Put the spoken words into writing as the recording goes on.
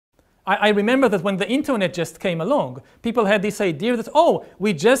I remember that when the internet just came along, people had this idea that, oh,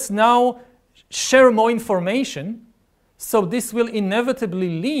 we just now share more information, so this will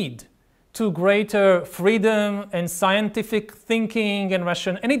inevitably lead to greater freedom and scientific thinking and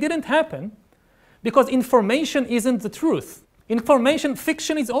rationality. And it didn't happen because information isn't the truth. Information,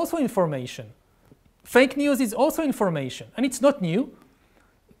 fiction is also information. Fake news is also information, and it's not new.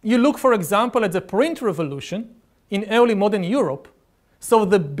 You look, for example, at the print revolution in early modern Europe. So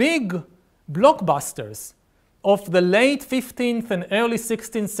the big blockbusters of the late 15th and early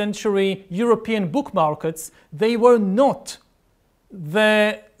 16th century European book markets, they were not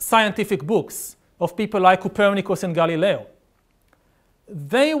the scientific books of people like Copernicus and Galileo.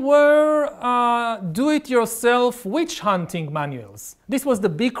 They were do-it-yourself witch hunting manuals. This was the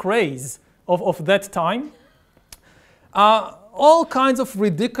big craze of that time. All kinds of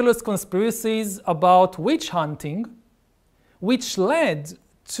ridiculous conspiracies about witch hunting, which led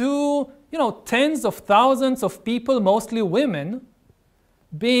to, tens of thousands of people, mostly women,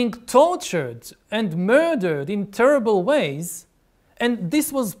 being tortured and murdered in terrible ways. And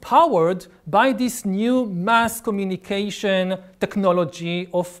this was powered by this new mass communication technology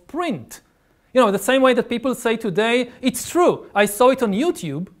of print. The same way that people say today, it's true, I saw it on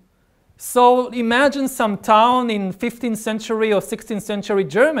YouTube. So imagine some town in 15th century or 16th century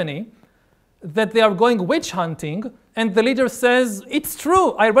Germany that they are going witch hunting, and the leader says, it's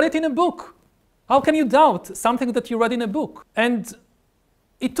true, I read it in a book. How can you doubt something that you read in a book? And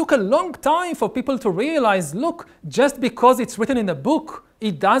it took a long time for people to realize, look, just because it's written in a book,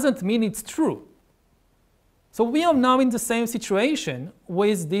 it doesn't mean it's true. So we are now in the same situation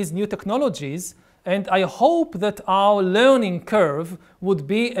with these new technologies, and I hope that our learning curve would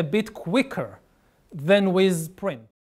be a bit quicker than with print.